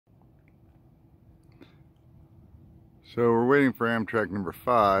So we're waiting for Amtrak number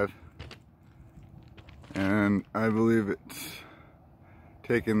 5, and I believe it's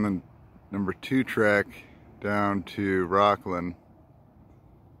taking the number 2 track down to Rockland,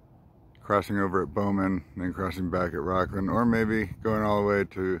 crossing over at Bowman, then crossing back at Rockland, or maybe going all the way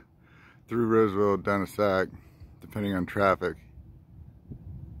through Roseville down to Sac, depending on traffic.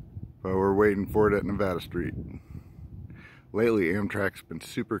 But we're waiting for it at Nevada Street. Lately, Amtrak's been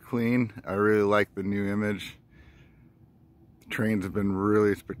super clean. I really like the new image. The trains have been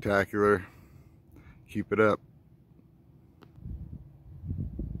really spectacular. Keep it up.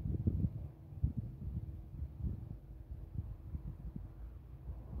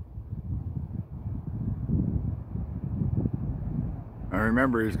 I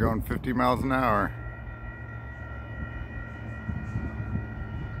remember he's going 50 miles an hour.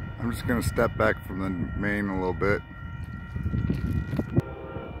 I'm just going to step back from the main a little bit.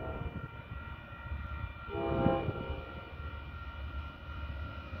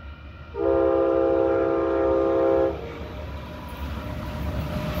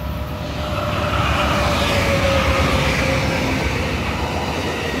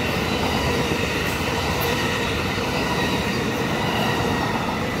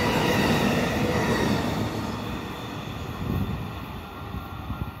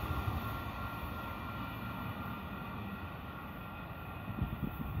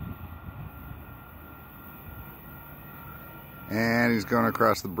 And he's going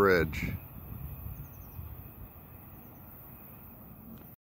across the bridge.